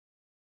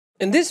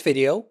In this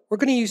video, we're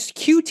going to use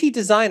Qt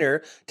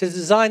Designer to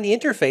design the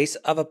interface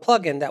of a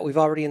plugin that we've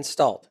already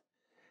installed.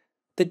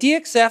 The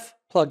DXF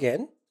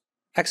plugin,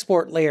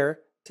 export layer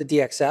to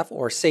DXF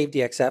or save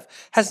DXF,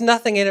 has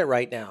nothing in it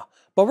right now,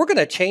 but we're going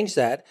to change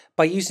that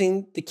by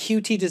using the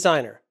Qt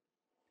Designer.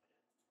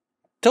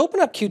 To open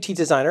up Qt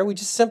Designer, we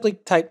just simply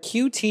type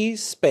Qt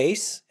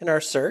space in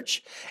our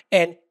search,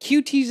 and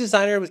Qt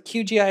Designer with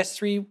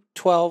QGIS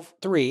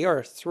 3.12.3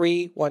 or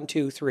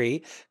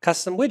 3.1.2.3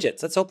 custom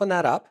widgets. Let's open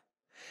that up.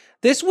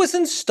 This was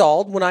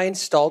installed when I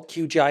installed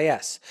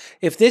QGIS.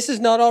 If this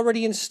is not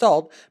already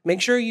installed, make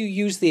sure you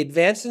use the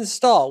advanced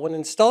install when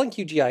installing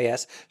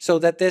QGIS so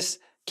that this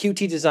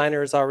Qt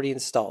Designer is already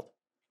installed.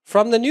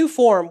 From the new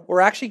form, we're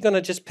actually going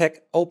to just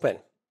pick Open.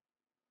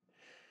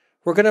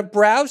 We're going to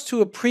browse to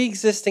a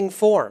pre-existing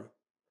form.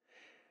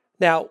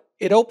 Now,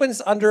 it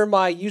opens under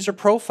my user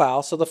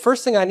profile, so the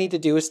first thing I need to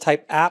do is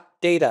type app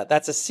data.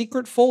 That's a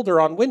secret folder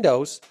on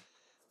Windows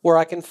where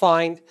I can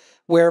find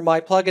where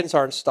my plugins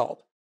are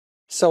installed.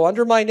 So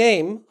under my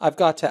name, I've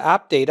got to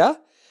app data.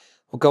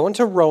 We'll go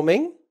into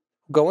roaming,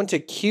 go into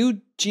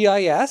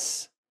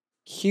QGIS,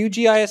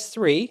 QGIS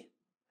 3,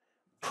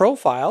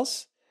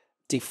 profiles,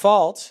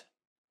 default,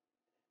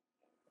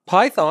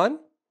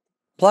 Python,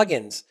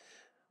 plugins.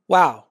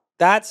 Wow,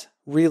 that's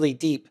really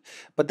deep,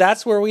 but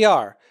that's where we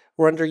are.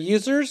 We're under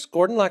users,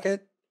 Gordon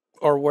Leckett,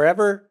 or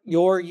wherever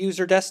your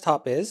user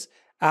desktop is,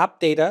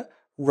 app data,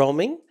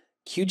 roaming,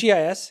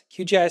 QGIS,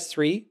 QGIS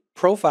 3,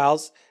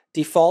 profiles,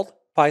 default,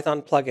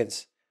 Python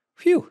plugins.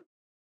 Phew.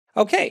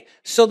 Okay,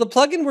 so the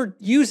plugin we're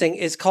using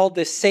is called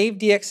the Save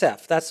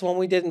DXF. That's the one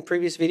we did in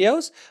previous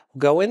videos. We'll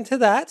go into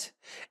that,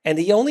 and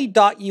the only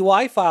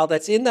 .ui file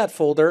that's in that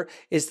folder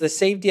is the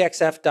Save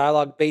DXF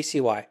dialog base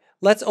UI.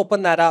 Let's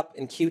open that up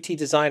in Qt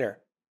Designer.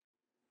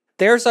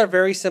 There's our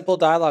very simple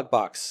dialog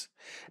box.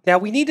 Now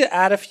we need to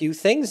add a few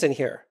things in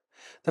here.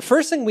 The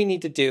first thing we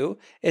need to do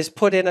is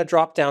put in a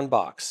drop-down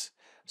box.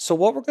 So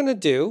what we're going to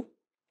do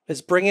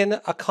is bring in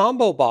a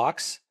combo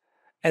box.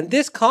 And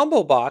this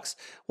combo box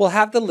will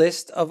have the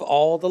list of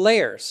all the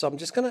layers. So I'm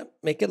just going to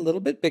make it a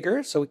little bit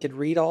bigger so we could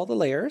read all the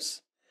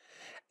layers.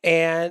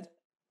 And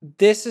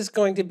this is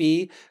going to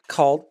be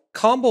called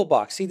combo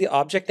box. See the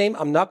object name?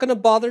 I'm not going to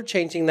bother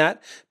changing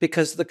that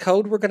because the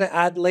code we're going to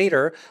add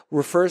later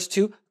refers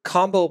to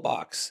combo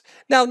box.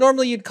 Now,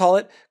 normally you'd call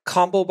it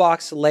combo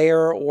box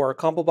layer or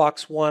combo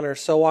box 1 or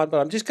so on,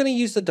 but I'm just going to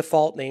use the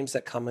default names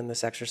that come in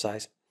this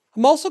exercise.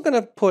 I'm also going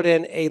to put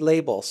in a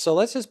label. So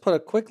let's just put a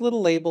quick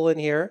little label in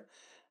here.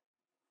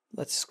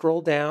 Let's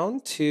scroll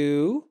down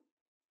to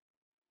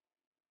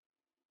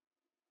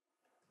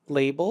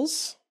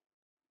labels.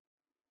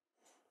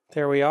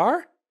 There we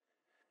are.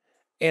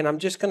 And I'm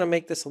just going to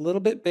make this a little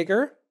bit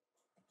bigger.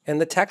 And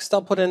the text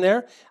I'll put in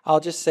there, I'll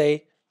just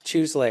say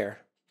choose layer.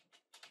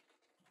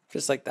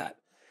 Just like that.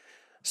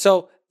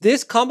 So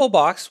this combo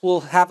box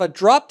will have a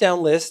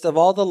drop-down list of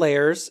all the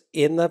layers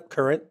in the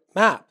current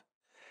map.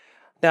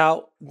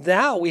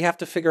 Now we have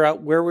to figure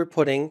out where we're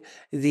putting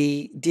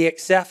the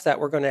DXF that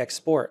we're going to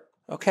export.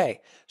 Okay,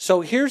 so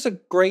here's a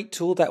great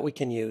tool that we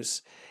can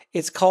use.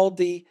 It's called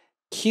the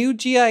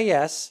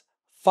QGIS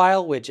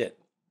file widget.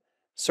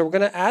 So we're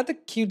going to add the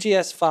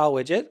QGIS file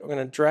widget. We're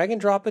going to drag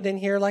and drop it in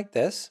here like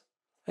this.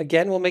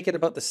 Again, we'll make it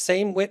about the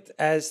same width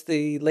as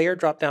the layer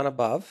drop down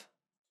above.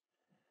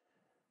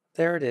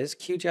 There it is,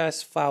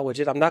 QGIS file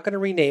widget. I'm not going to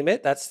rename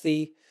it. That's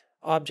the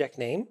object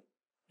name.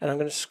 And I'm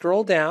going to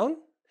scroll down.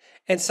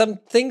 And some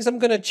things I'm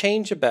going to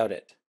change about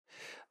it.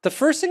 The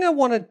first thing I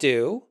want to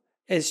do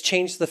is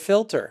change the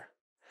filter.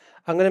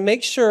 I'm going to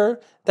make sure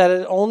that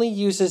it only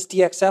uses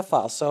DXF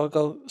files. So I'll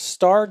go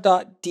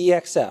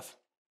star.dxf.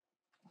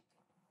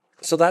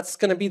 So that's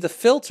going to be the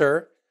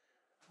filter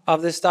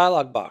of this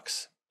dialog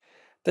box.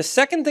 The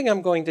second thing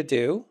I'm going to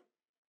do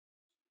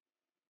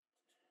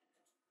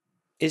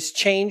is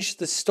change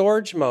the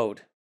storage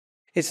mode.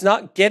 It's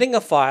not getting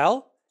a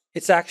file,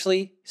 it's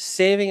actually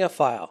saving a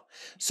file.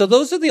 So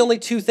those are the only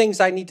two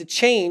things I need to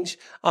change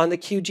on the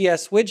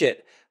QGIS widget.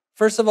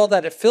 First of all,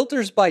 that it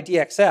filters by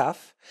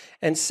DXF,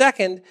 and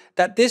second,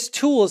 that this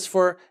tool is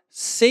for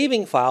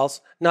saving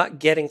files, not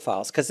getting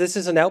files, because this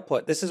is an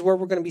output. This is where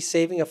we're going to be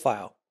saving a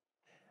file.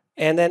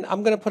 And then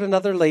I'm going to put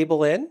another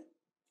label in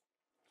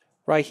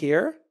right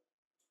here,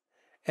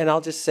 and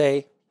I'll just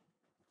say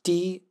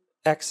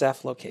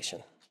DXF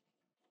location.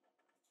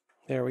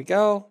 There we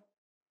go.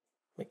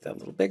 Make that a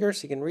little bigger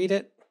so you can read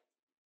it.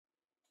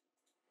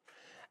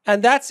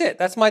 And that's it.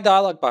 That's my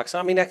dialog box.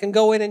 I mean, I can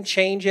go in and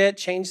change it,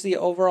 change the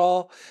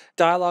overall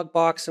dialog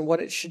box and what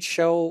it should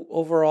show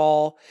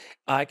overall.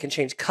 I can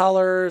change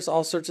colors,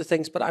 all sorts of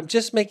things, but I'm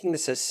just making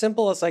this as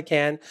simple as I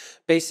can.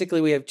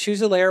 Basically, we have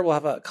choose a layer. We'll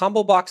have a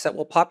combo box that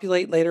will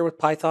populate later with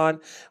Python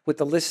with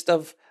the list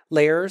of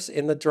layers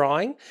in the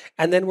drawing.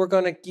 And then we're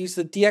going to use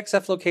the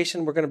DXF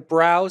location. We're going to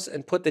browse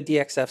and put the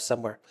DXF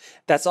somewhere.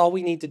 That's all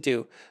we need to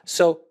do.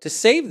 So to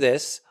save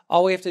this,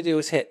 all we have to do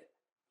is hit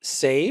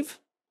save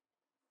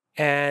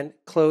and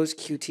close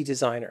Qt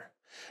Designer.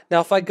 Now,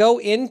 if I go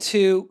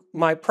into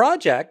my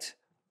project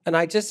and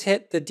I just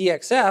hit the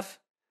DXF,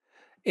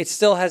 it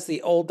still has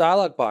the old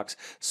dialog box.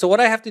 So what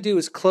I have to do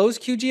is close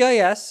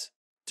QGIS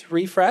to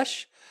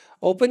refresh,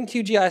 open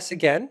QGIS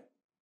again,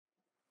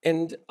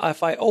 and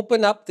if I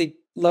open up the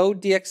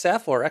load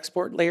DXF or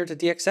export layer to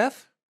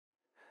DXF,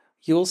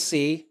 you will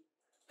see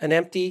an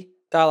empty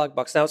dialog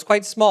box. Now it's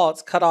quite small,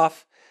 it's cut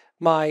off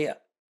my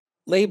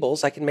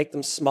labels. I can make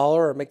them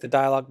smaller or make the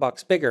dialog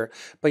box bigger,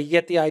 but you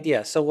get the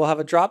idea. So we'll have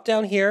a drop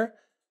down here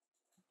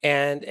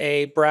and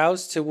a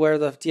browse to where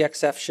the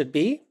DXF should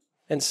be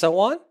and so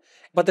on.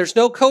 But there's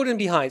no code in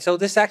behind. So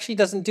this actually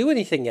doesn't do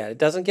anything yet. It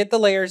doesn't get the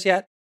layers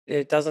yet.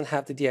 It doesn't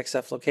have the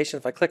DXF location.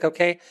 If I click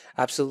OK,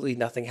 absolutely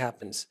nothing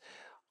happens.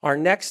 Our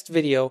next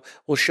video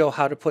will show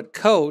how to put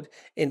code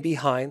in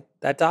behind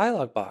that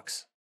dialog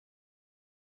box.